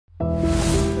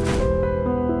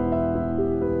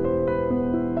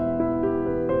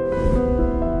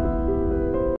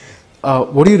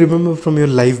What do you remember from your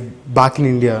life back in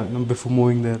India, before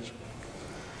moving there?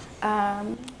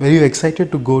 Were you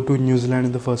excited to go to New Zealand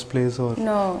in the first place, or?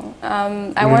 No,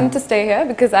 I wanted to stay here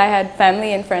because I had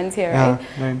family and friends here, right?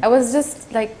 Right. I was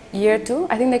just like year 2,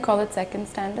 I think they call it second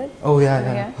standard. Oh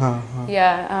yeah.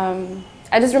 Yeah,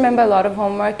 I just remember a lot of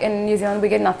homework. In New Zealand we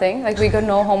get nothing, like we got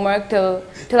no homework till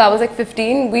I was like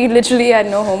 15. We literally had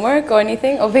no homework or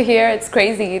anything. Over here it's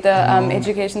crazy, the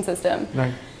education system.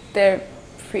 Right. They're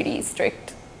pretty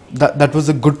strict. That was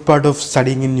a good part of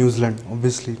studying in New Zealand,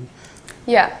 obviously.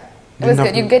 Yeah. It was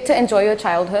good. You get to enjoy your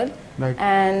childhood, right.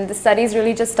 And the studies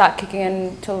really just start kicking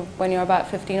in till when you're about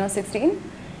 15 or 16.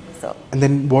 So. And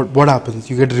then what happens?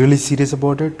 You get really serious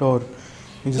about it, or?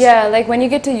 You just yeah, like when you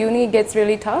get to uni, it gets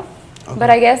really tough. Okay. But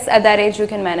I guess at that age you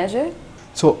can manage it.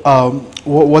 So,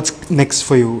 what's next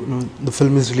for you? The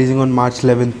film is releasing on March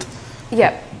 11th.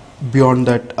 Yeah. Beyond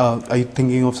that, are you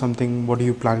thinking of something? What are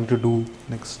you planning to do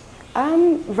next?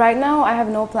 Right now I have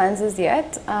no plans as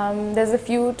yet. There's a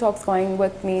few talks going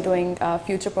with me doing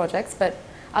future projects, but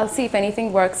I'll see if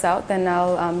anything works out, then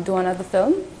I'll do another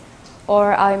film.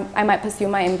 Or I might pursue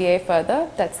my MBA further.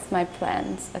 That's my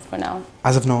plans as for now.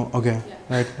 As of now, okay.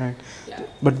 Yeah. Right. Yeah.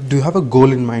 But do you have a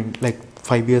goal in mind, like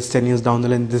 5 years, 10 years down the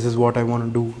line, this is what I want to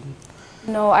do?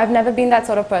 No, I've never been that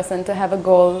sort of person to have a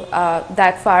goal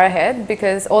that far ahead,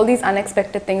 because all these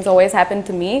unexpected things always happen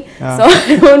to me. Yeah. So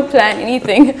I don't plan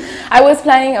anything. I was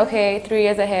planning, okay, 3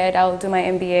 years ahead, I'll do my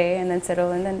MBA and then settle,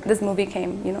 and then this movie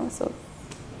came, you know, so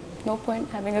no point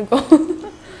having a goal.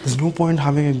 There's no point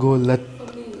having a goal, that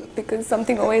because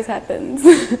something always happens.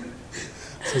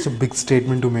 Such a big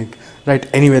statement to make. Right,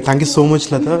 anyway, thank you so much,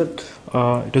 Latha.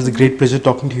 It was a great pleasure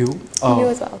talking to you. You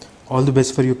as well. All the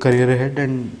best for your career ahead,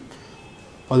 and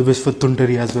all the best for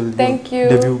Tuntari as well. Thank you.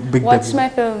 Watch debut. My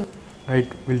film. Right,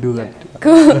 we'll do that.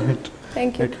 Cool. Right.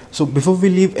 Thank you. Right. So before we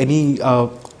leave, any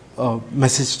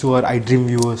message to our iDream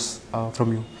viewers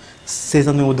from you? Say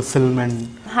something about the film.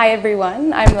 And hi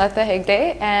everyone, I'm Latha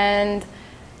Hegde and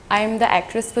I'm the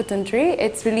actress for Tuntari.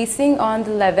 It's releasing on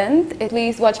the 11th.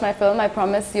 Please watch my film. I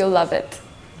promise you'll love it.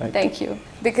 Right. Thank you.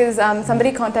 Because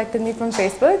somebody contacted me from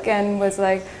Facebook and was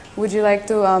like, would you like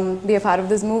to be a part of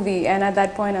this movie? And at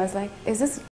that point I was like, is this